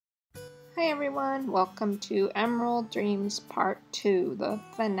Hi everyone, welcome to Emerald Dreams Part 2, the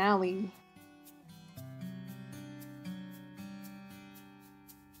finale.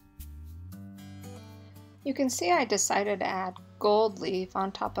 You can see I decided to add gold leaf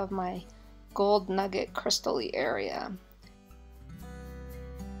on top of my gold nugget crystal-y area.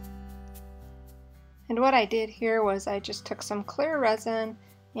 And what I did here was I just took some clear resin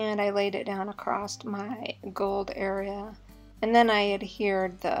and I laid it down across my gold area. And then I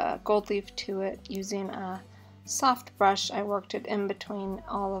adhered the gold leaf to it using a soft brush. I worked it in between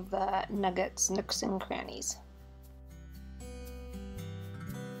all of the nuggets, nooks, and crannies.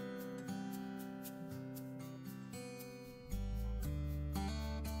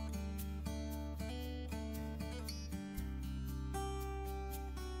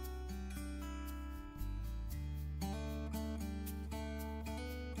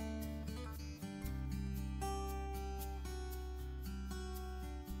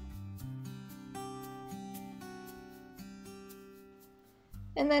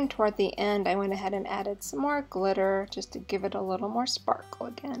 And then toward the end, I went ahead and added some more glitter just to give it a little more sparkle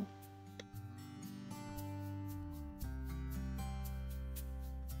again.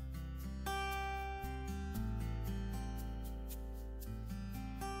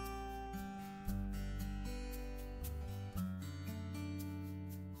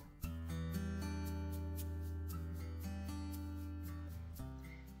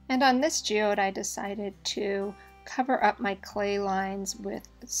 And on this geode, I decided to cover up my clay lines with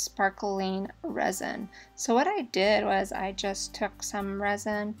sparkling resin. So what I did was I just took some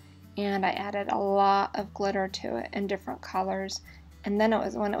resin and I added a lot of glitter to it in different colors. And then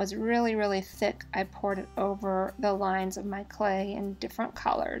when it was really thick, I poured it over the lines of my clay in different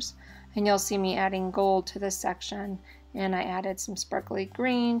colors. And you'll see me adding gold to this section, and I added some sparkly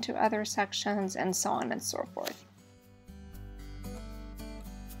green to other sections, and so on and so forth.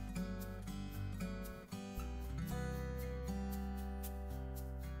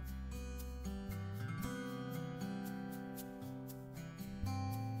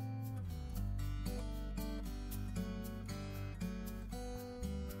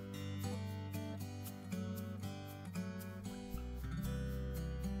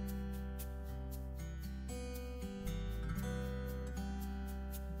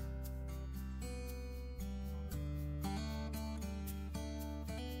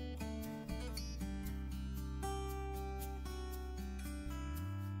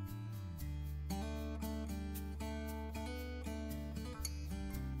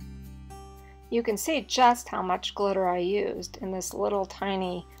 You can see just how much glitter I used in this little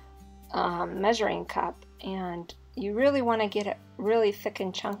tiny measuring cup, and you really want to get it really thick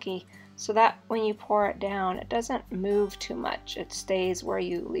and chunky so that when you pour it down it doesn't move too much, it stays where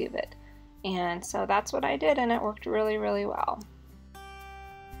you leave it. And so that's what I did, and it worked really well.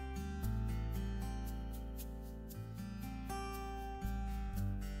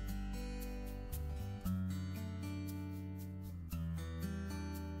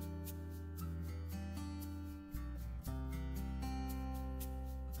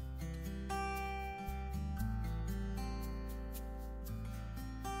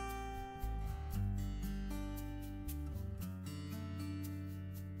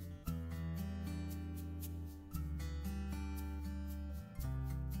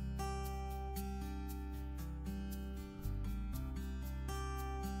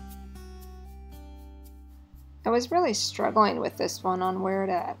 I was really struggling with this one on where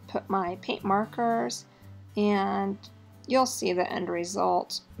to put my paint markers, and you'll see the end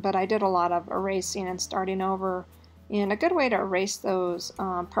result, but I did a lot of erasing and starting over, and a good way to erase those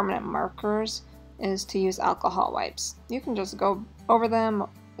permanent markers is to use alcohol wipes. You can just go over them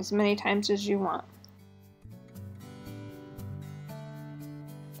as many times as you want.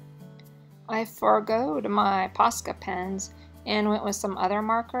 I forgoed my Posca pens and went with some other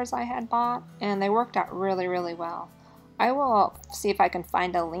markers I had bought, and they worked out really well. I will see if I can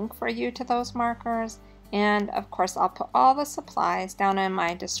find a link for you to those markers, and of course I'll put all the supplies down in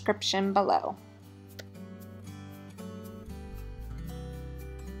my description below.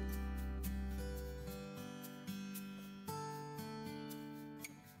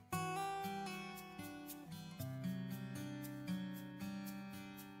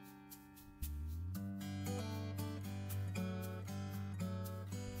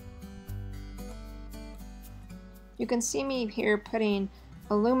 You can see me here putting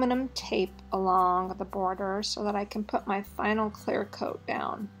aluminum tape along the border so that I can put my final clear coat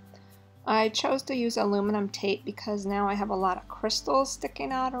down. I chose to use aluminum tape because now I have a lot of crystals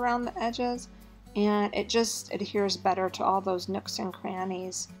sticking out around the edges, and it just adheres better to all those nooks and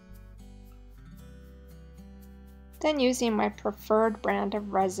crannies. Then, using my preferred brand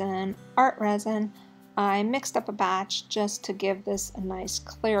of resin, art resin, I mixed up a batch just to give this a nice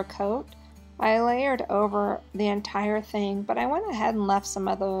clear coat. I layered over the entire thing, but I went ahead and left some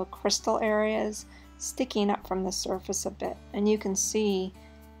of the crystal areas sticking up from the surface a bit. And you can see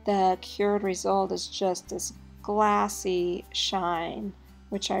the cured result is just this glassy shine,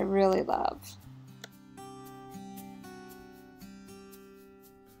 which I really love.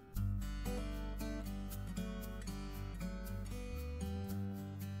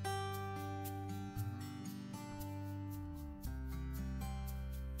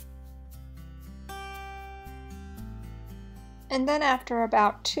 And then after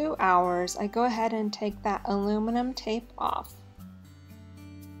about 2 hours, I go ahead and take that aluminum tape off.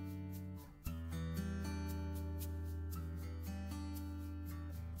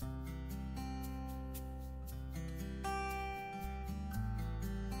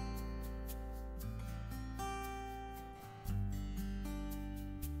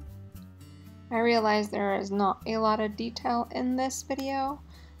 I realize there is not a lot of detail in this video,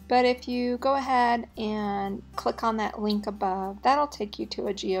 but if you go ahead and click on that link above, that'll take you to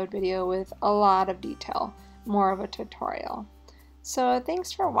a geode video with a lot of detail, more of a tutorial. So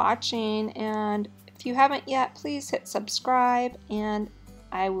thanks for watching, and if you haven't yet, please hit subscribe, and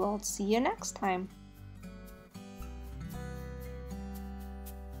I will see you next time.